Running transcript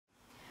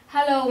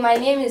Hello, my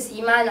name is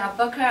Iman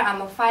Abubakar.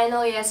 I'm a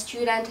final year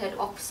student at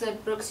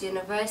Oxford Brookes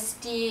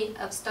University.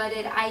 I've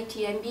studied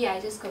ITMB. I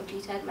just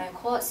completed my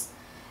course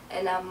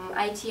in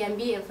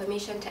ITMB,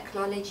 Information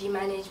Technology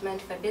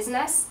Management for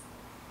Business.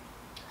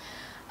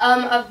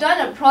 I've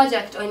done a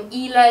project on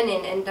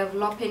e-learning in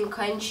developing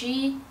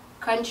countries,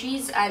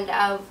 and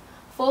I've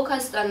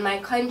focused on my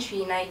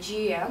country,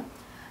 Nigeria.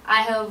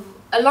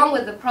 Along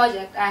with the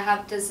project, I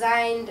have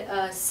designed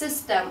a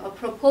system, a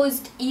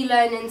proposed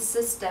e-learning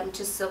system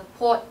to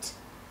support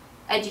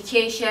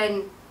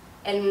education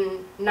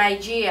in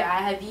Nigeria.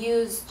 I have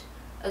used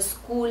a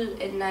school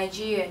in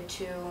Nigeria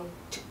to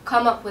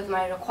come up with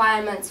my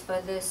requirements for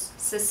this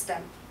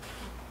system.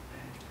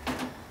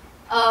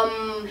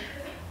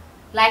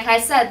 Like I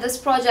said, this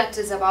project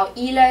is about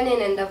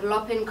e-learning in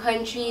developing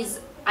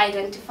countries,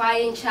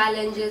 identifying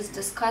challenges,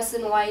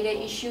 discussing wider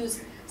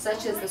issues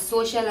such as the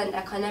social and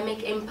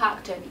economic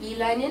impact of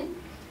e-learning.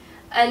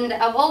 And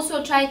I've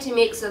also tried to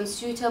make some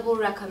suitable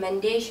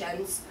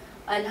recommendations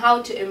on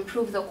how to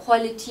improve the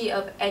quality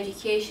of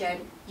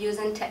education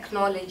using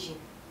technology.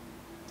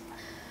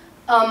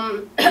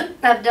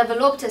 I've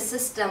developed a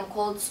system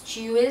called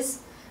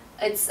STUIS.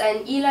 It's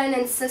an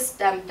e-learning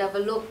system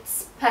developed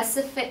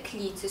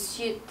specifically to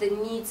suit the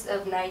needs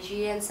of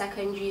Nigerian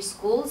secondary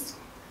schools.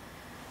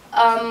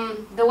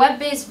 The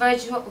web-based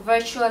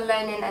virtual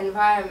learning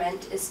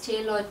environment is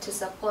tailored to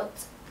support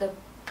the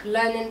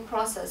learning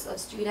process of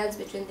students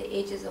between the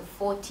ages of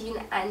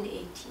 14 and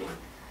 18.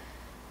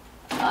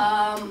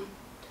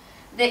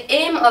 The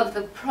aim of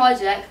the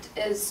project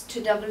is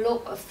to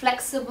develop a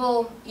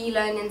flexible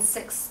e-learning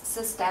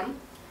system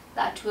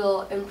that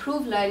will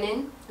improve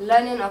learning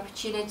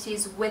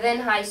opportunities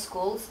within high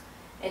schools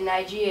in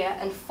Nigeria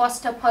and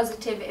foster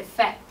positive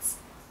effects.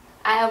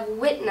 I have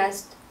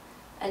witnessed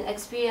and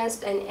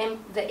experienced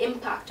the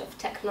impact of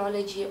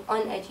technology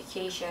on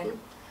education.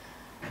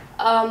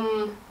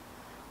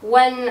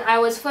 When I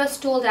was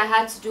first told I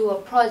had to do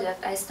a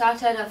project, I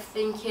started off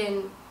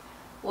thinking,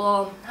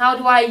 well, how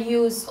do I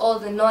use all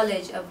the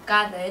knowledge I've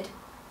gathered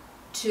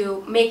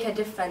to make a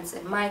difference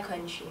in my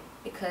country?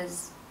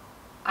 Because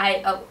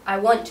I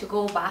want to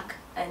go back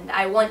and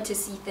I want to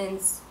see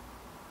things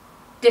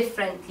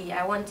differently.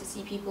 I want to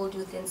see people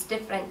do things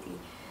differently.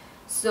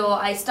 So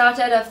I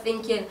started off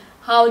thinking,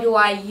 how do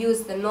I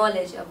use the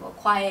knowledge I've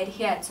acquired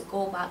here to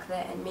go back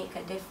there and make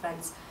a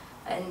difference?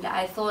 And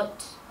I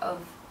thought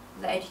of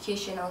the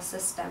educational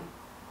system,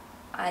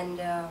 and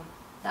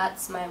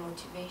that's my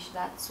motivation.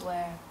 That's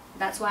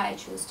why I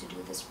chose to do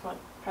this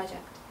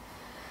project.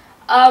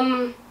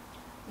 The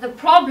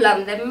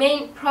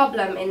main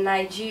problem in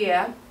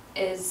Nigeria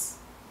is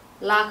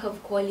lack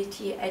of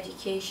quality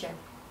education,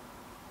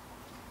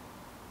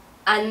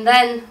 and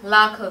then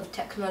lack of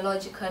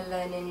technological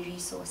learning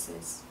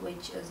resources,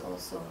 which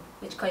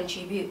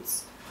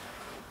contributes.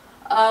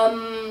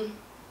 I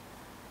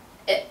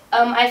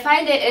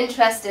find it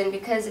interesting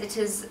because it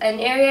is an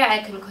area I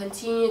can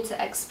continue to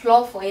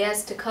explore for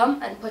years to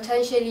come and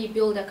potentially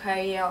build a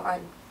career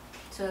on.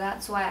 So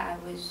that's why I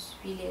was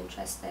really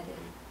interested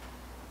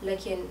in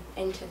looking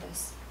into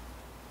this.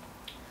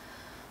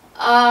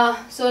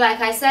 So like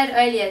I said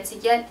earlier, to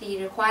get the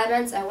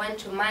requirements, I went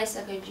to my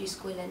secondary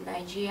school in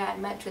Nigeria. I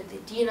met with the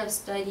Dean of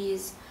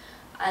Studies,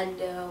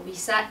 and we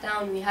sat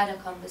down, we had a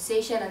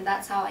conversation, and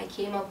that's how I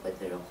came up with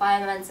the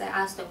requirements. I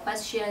asked the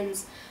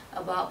questions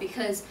about,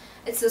 because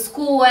it's a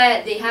school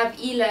where they have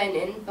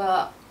e-learning,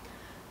 but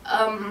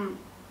I'm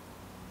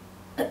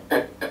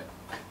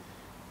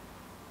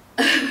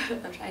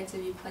trying to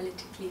be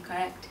politically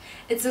correct.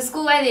 It's a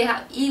school where they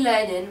have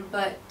e-learning,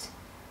 but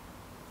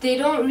they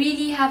don't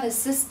really have a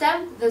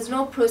system. There's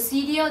no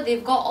procedure.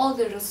 They've got all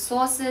the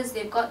resources,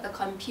 they've got the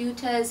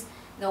computers,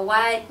 the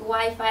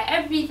Wi-Fi,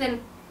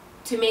 everything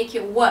to make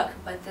it work,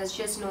 but there's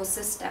just no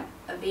system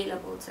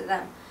available to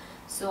them.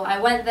 So I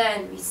went there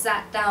and we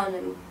sat down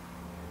and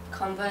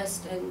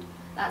conversed, and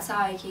that's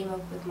how I came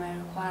up with my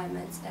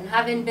requirements. And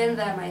having been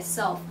there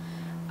myself,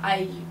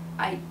 I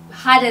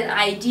had an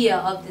idea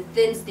of the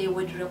things they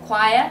would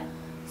require,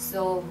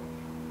 so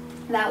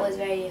that was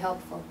very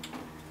helpful.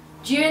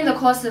 During the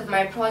course of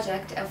my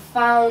project, I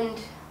found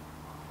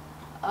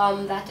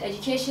that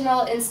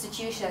educational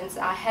institutions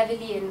are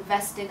heavily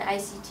investing in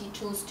ICT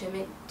tools to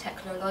meet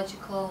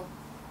technological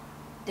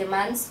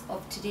demands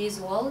of today's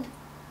world.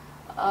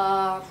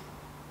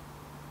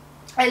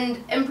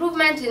 And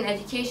improvement in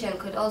education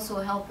could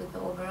also help with the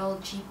overall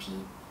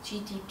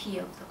GDP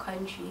of the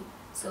country.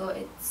 So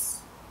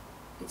it's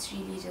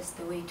really just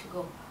the way to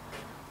go.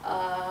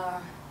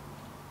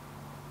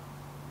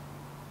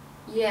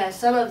 Yeah,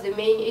 some of the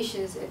main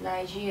issues in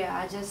Nigeria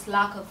are just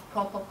lack of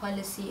proper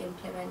policy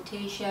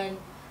implementation,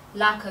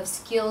 lack of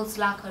skills,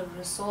 lack of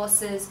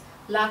resources,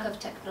 lack of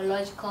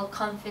technological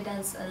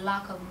confidence, and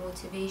lack of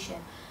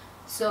motivation.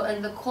 So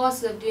in the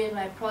course of doing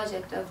my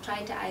project, I've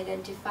tried to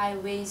identify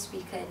ways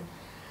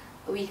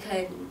we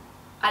can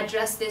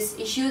address these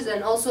issues,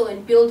 and also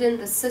in building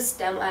the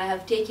system, I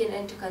have taken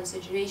into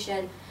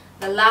consideration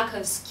the lack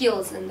of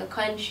skills in the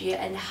country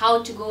and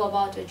how to go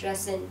about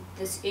addressing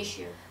this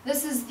issue.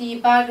 This is the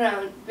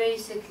background.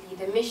 Basically,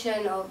 the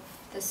mission of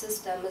the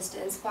system is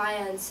to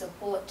inspire and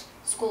support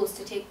schools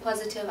to take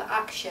positive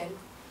action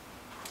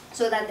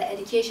so that the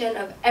education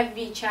of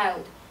every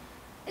child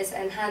is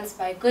enhanced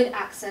by good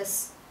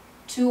access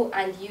to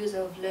and use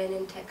of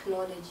learning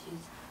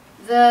technologies.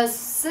 The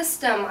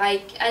system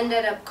I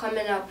ended up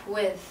coming up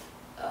with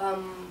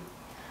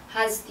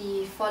has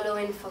the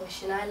following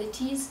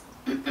functionalities.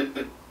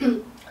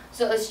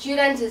 So a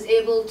student is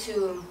able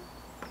to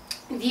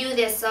view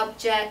their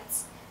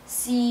subjects,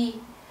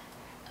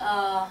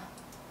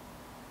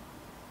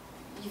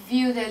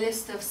 view the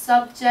list of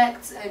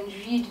subjects and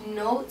read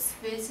notes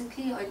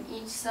basically on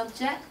each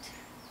subject.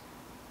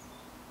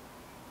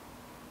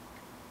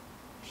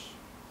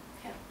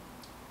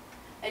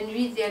 And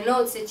read their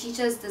notes. The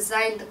teachers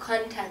design the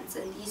contents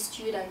and these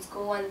students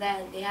go on there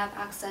and they have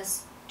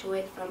access to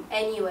it from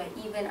anywhere,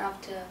 even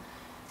after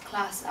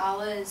class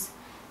hours.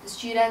 The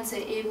students are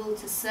able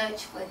to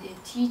search for their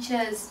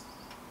teachers.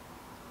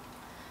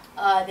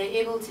 They're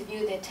able to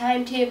view their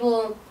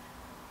timetable.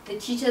 The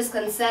teachers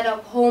can set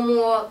up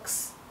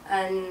homeworks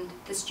and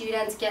the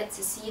students get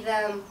to see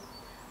them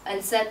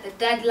and set the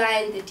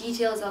deadline, the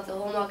details of the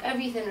homework,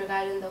 everything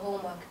regarding the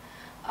homework.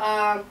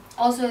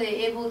 Also,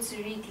 they're able to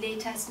read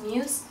latest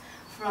news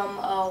from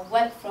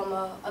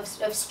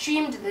I've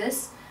streamed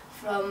this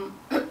from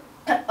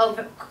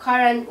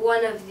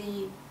one of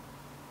the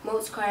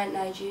most current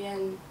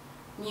Nigerian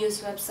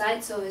news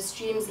websites, so it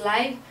streams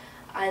live,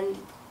 and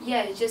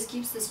yeah, it just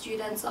keeps the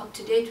students up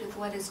to date with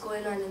what is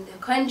going on in their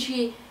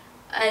country,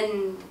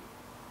 and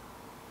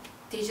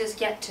they just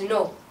get to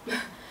know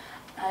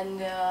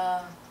and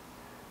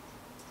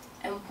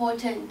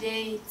important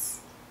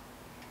dates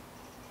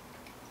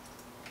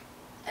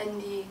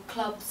and the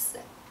clubs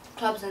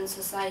and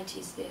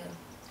societies there.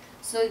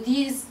 So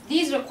these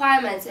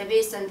requirements are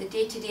based on the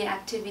day-to-day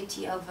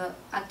activities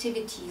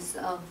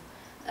of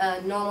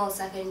normal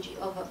secondary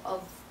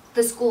of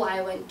the school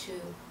I went to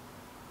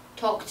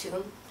talk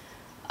to.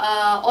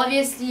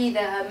 Obviously,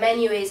 there are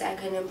many ways I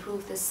can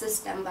improve the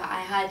system, but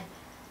I had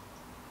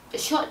a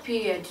short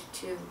period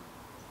to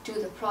do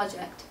the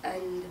project,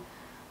 and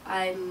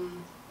I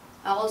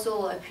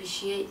also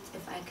appreciate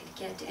if I could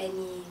get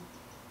any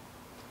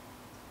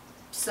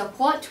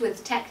support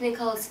with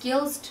technical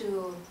skills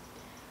to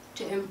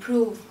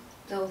improve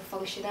the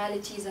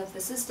functionalities of the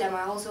system.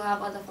 I also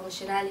have other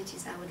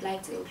functionalities I would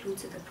like to include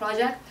to the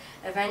project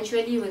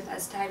eventually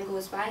as time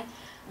goes by.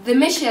 The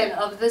mission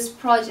of this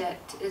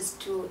project is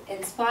to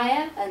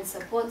inspire and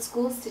support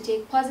schools to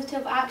take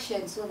positive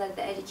action so that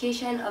the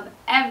education of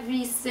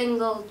every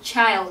single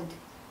child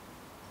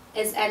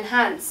is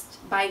enhanced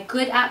by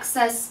good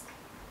access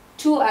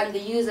to and the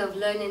use of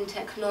learning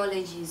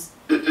technologies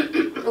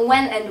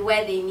when and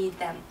where they need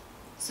them.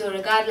 So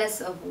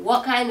regardless of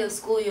what kind of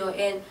school you're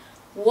in,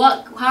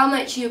 how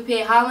much you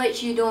pay, how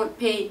much you don't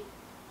pay,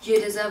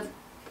 you deserve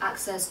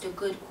access to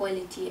good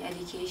quality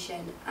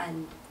education,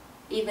 and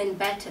even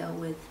better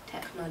with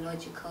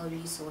technological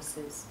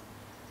resources.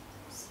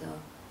 So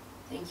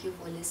thank you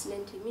for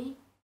listening to me.